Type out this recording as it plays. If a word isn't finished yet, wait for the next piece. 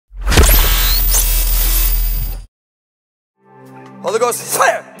Holy Ghost,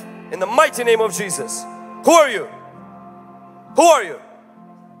 fire! In the mighty name of Jesus. Who are you? Who are you?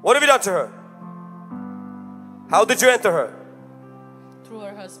 What have you done to her? How did you enter her? Through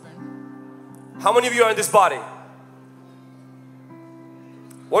her husband. How many of you are in this body?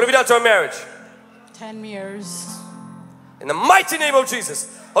 What have you done to her marriage? 10 years. In the mighty name of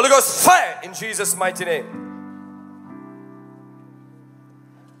Jesus. Holy Ghost, fire in Jesus' mighty name.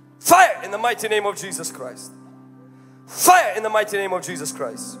 Fire in the mighty name of Jesus Christ. Fire in the mighty name of Jesus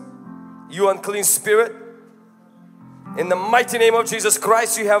Christ. You unclean spirit, in the mighty name of Jesus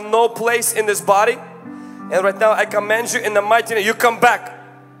Christ, you have no place in this body. And right now I command you in the mighty name, you come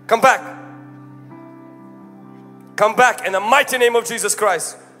back. Come back. Come back in the mighty name of Jesus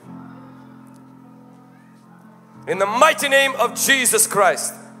Christ. In the mighty name of Jesus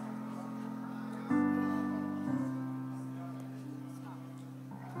Christ.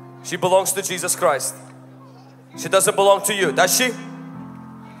 She belongs to Jesus Christ. She doesn't belong to you, does she?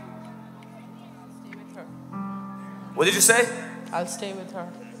 What did you say? I'll stay with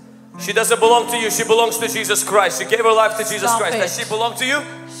her. She doesn't belong to you. She belongs to Jesus Christ. She gave her life to Jesus Christ. Does she belong to you?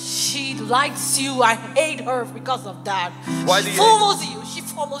 She likes you. I hate her because of that. Why do you hate her? She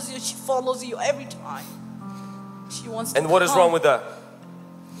follows you. She follows you every time. She wants to And what is wrong with that?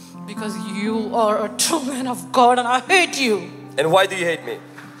 Because you are a true man of God and I hate you. And why do you hate me?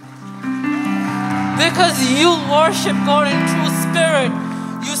 Because you worship God in true spirit.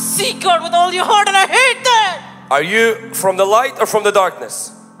 You seek God with all your heart and I hate that. Are you from the light or from the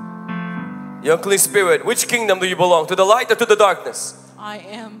darkness? You unclean spirit, which kingdom do you belong? To the light or to the darkness? I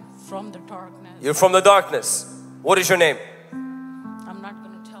am from the darkness. You're from the darkness. What is your name? I'm not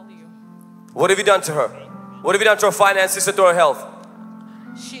going to tell you. What have you done to her? What have you done to her finances and to her health?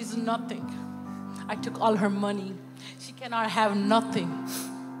 She's nothing. I took all her money. She cannot have nothing.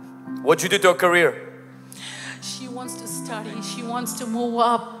 What'd you do to her career? She wants to study. She wants to move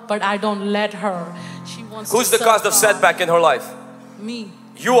up, but I don't let her. She wants Who's to the cause of setback in her life? Me.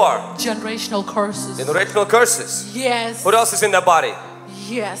 You are. Generational curses. Generational curses. Yes. Who else is in that body?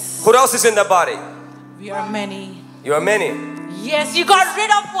 Yes. Who else is in that body? We are many. You are many. Yes, you got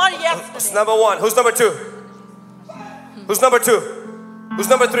rid of one yesterday. Who's number one? Who's number two? Who's number two? Who's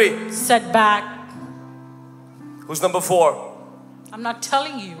number three? Setback. Who's number four? I'm not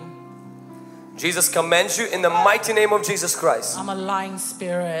telling you. Jesus commands you in the mighty name of Jesus Christ. I'm a lying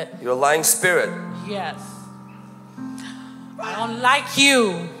spirit. You're a lying spirit. Yes. I don't like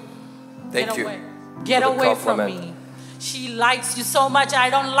you. Thank you. Get away from me. She likes you so much. I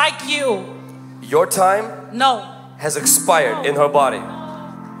don't like you. Your time has expired in her body.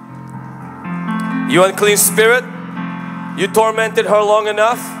 You unclean spirit, you tormented her long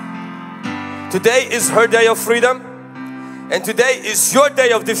enough. Today is her day of freedom, and today is your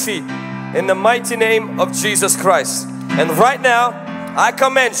day of defeat in the mighty name of Jesus Christ. And right now I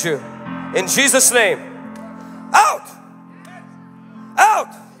command you in Jesus' name, out!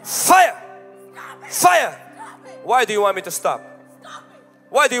 Out! Fire! Fire! Why do you want me to stop?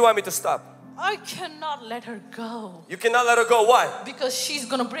 Why do you want me to stop? I cannot let her go. You cannot let her go. Why? Because she's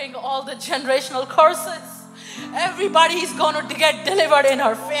going to bring all the generational curses. Everybody is going to get delivered in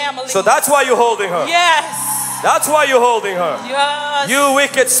her family. So that's why you're holding her. Yes. That's why you're holding her. Yes. You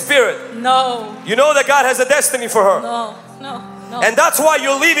wicked spirit. No. You know that God has a destiny for her. No. And that's why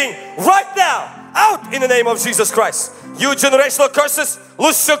you're leaving right now. Out in the name of Jesus Christ. You generational curses,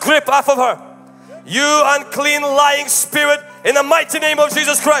 loose your grip off of her. You unclean lying spirit, in the mighty name of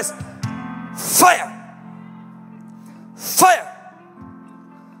Jesus Christ. Fire! Fire!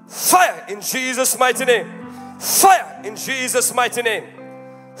 Fire in Jesus' mighty name. Fire in Jesus' mighty name.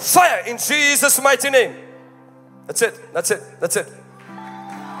 Fire in Jesus' mighty name. That's it. That's it. That's it.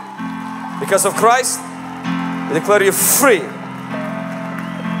 Because of Christ, we declare you free.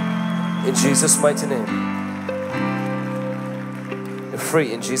 In Jesus' mighty name. You're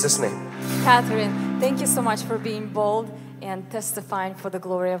free in Jesus' name. Catherine, thank you so much for being bold and testifying for the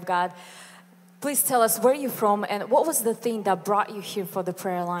glory of God. Please tell us where you're from and what was the thing that brought you here for the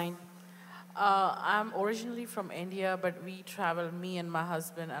prayer line? I'm originally from India, but we travel, me and my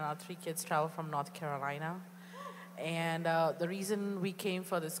husband and our 3 kids travel from North Carolina. And the reason we came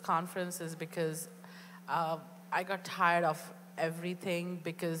for this conference is because I got tired of everything,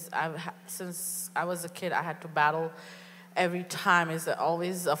 because since I was a kid, I had to battle every time. It's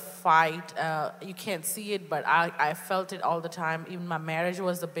always a fight. You can't see it, but I felt it all the time. Even my marriage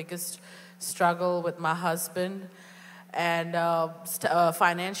was the biggest struggle with my husband. And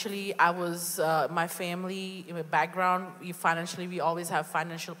financially, I was, my family, my background, we always have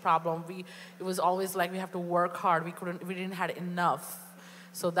financial problem. It was always like we have to work hard. We didn't have enough.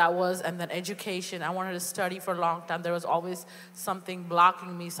 So that was, and then education. I wanted to study for a long time. There was always something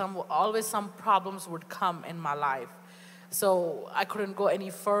blocking me. Always some problems would come in my life. So I couldn't go any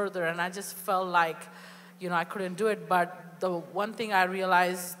further, and I just felt like, I couldn't do it. But the one thing I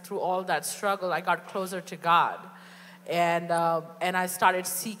realized through all that struggle, I got closer to God. And I started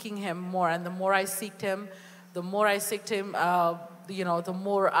seeking Him more. And the more I sought Him, the more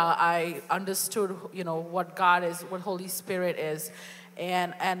I understood, what God is, what Holy Spirit is.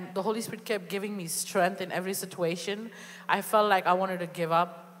 And the Holy Spirit kept giving me strength in every situation. I felt like I wanted to give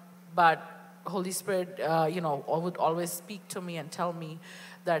up, but Holy Spirit, would always speak to me and tell me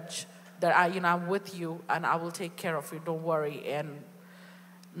that I'm with you and I will take care of you. Don't worry. And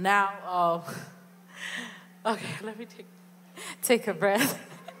now, okay, let me take a breath.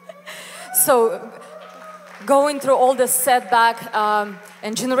 So, going through all the setback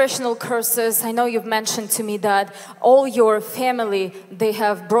and generational curses, I know you've mentioned to me that all your family, they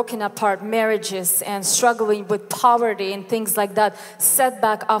have broken apart marriages and struggling with poverty and things like that,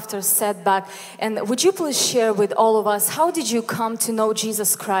 setback after setback. And would you please share with all of us, how did you come to know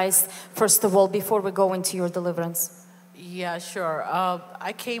Jesus Christ, first of all, before we go into your deliverance? Yeah, sure.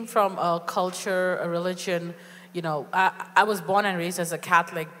 I came from a culture, a religion. I was born and raised as a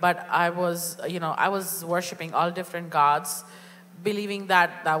Catholic, but I was worshiping all different gods, believing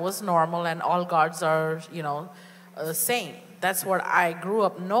that was normal and all gods are, the same. That's what I grew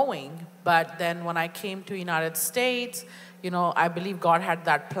up knowing. But then when I came to United States, I believe God had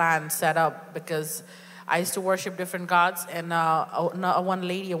that plan set up because I used to worship different gods. And one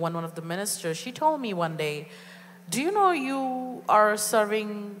lady, one of the ministers, she told me one day, "Do you know you are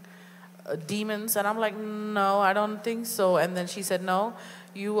serving demons?" And I'm like, "No, I don't think so." And then she said, "No,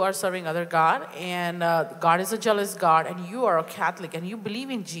 you are serving other God, and God is a jealous God, and you are a Catholic, and you believe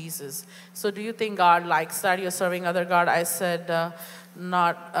in Jesus. So do you think God likes that you're serving other God?" I said,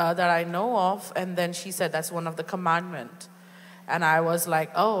 "Not that I know of." And then she said, "That's one of the commandments." And I was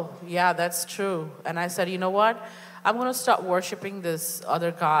like, "Oh, yeah, that's true." And I said, "You know what? I'm going to start worshiping these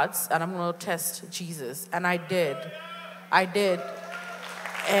other gods, and I'm going to test Jesus." And I did.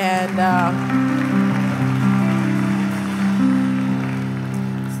 And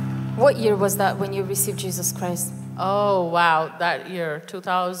what year was that when you received Jesus Christ? Oh, wow, that year,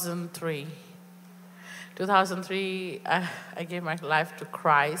 2003. 2003, I gave my life to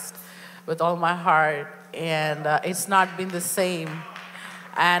Christ with all my heart, and it's not been the same.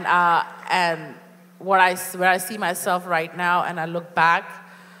 And where I see myself right now, and I look back,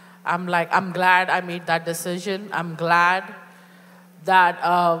 I'm glad I made that decision. I'm glad that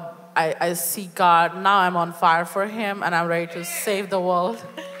I see God. Now I'm on fire for Him, and I'm ready to save the world.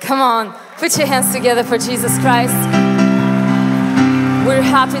 Come on, put your hands together for Jesus Christ. We're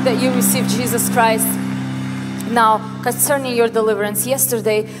happy that you received Jesus Christ. Now, concerning your deliverance,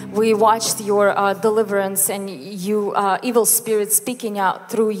 yesterday we watched your deliverance, and you evil spirits speaking out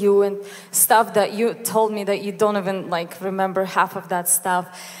through you and stuff that you told me that you don't even remember half of that stuff.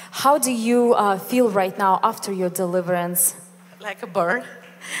 How do you feel right now after your deliverance? Like a bird,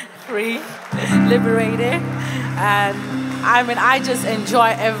 free, liberated, and I just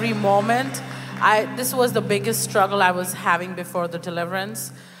enjoy every moment. This was the biggest struggle I was having before the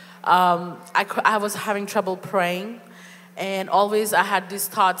deliverance. I was having trouble praying, and always I had these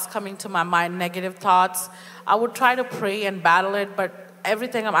thoughts coming to my mind, negative thoughts. I would try to pray and battle it, but every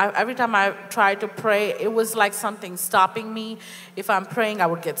time I tried to pray, it was like something stopping me. If I'm praying, I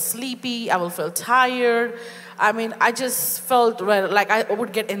would get sleepy, I would feel tired. I just felt like I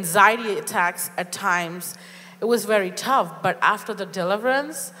would get anxiety attacks at times. It was very tough, but after the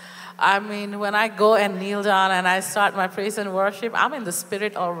deliverance, when I go and kneel down and I start my praise and worship, I'm in the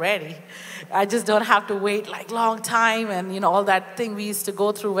Spirit already. I just don't have to wait long time and all that thing we used to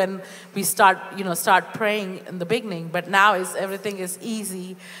go through when we start praying in the beginning. But now everything is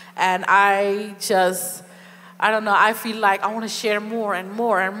easy, and I don't know, I feel like I want to share more and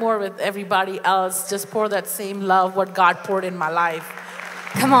more and more with everybody else. Just pour that same love what God poured in my life.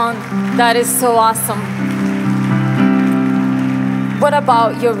 Come on, that is so awesome. What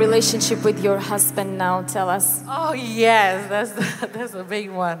about your relationship with your husband now? Tell us. Oh, yes, that's a big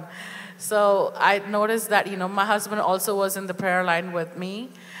one. So I noticed that, my husband also was in the prayer line with me.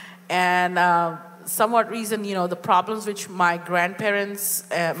 And somewhat reason, the problems which my grandparents,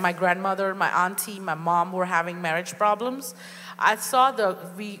 my grandmother, my auntie, my mom were having marriage problems. I saw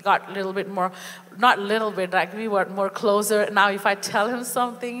we got a little bit more, not little bit, we were more closer. Now if I tell him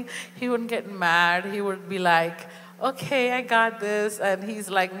something, he wouldn't get mad. He would be like, "Okay, I got this," and he's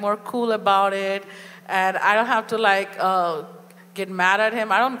more cool about it, and I don't have to get mad at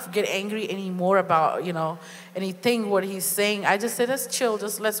him. I don't get angry anymore about, you know, anything what he's saying. I just say, let's chill,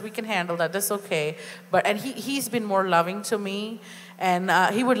 we can handle that, that's okay. And he's been more loving to me, and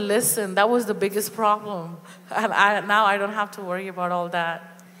he would listen. That was the biggest problem. And now I don't have to worry about all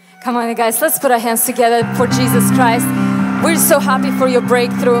that. Come on, guys, let's put our hands together for Jesus Christ. We're so happy for your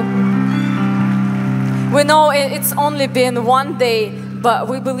breakthrough. We know it's only been one day, but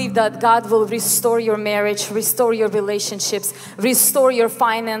we believe that God will restore your marriage, restore your relationships, restore your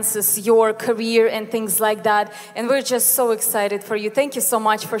finances, your career, and things like that. And we're just so excited for you. Thank you so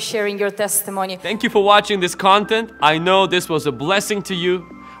much for sharing your testimony. Thank you for watching this content. I know this was a blessing to you.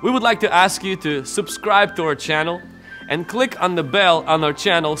 We would like to ask you to subscribe to our channel and click on the bell on our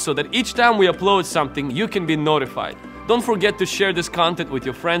channel so that each time we upload something, you can be notified. Don't forget to share this content with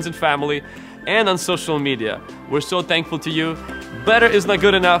your friends and family and on social media. We're so thankful to you. Better is not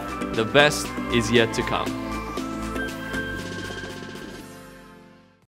good enough. The best is yet to come.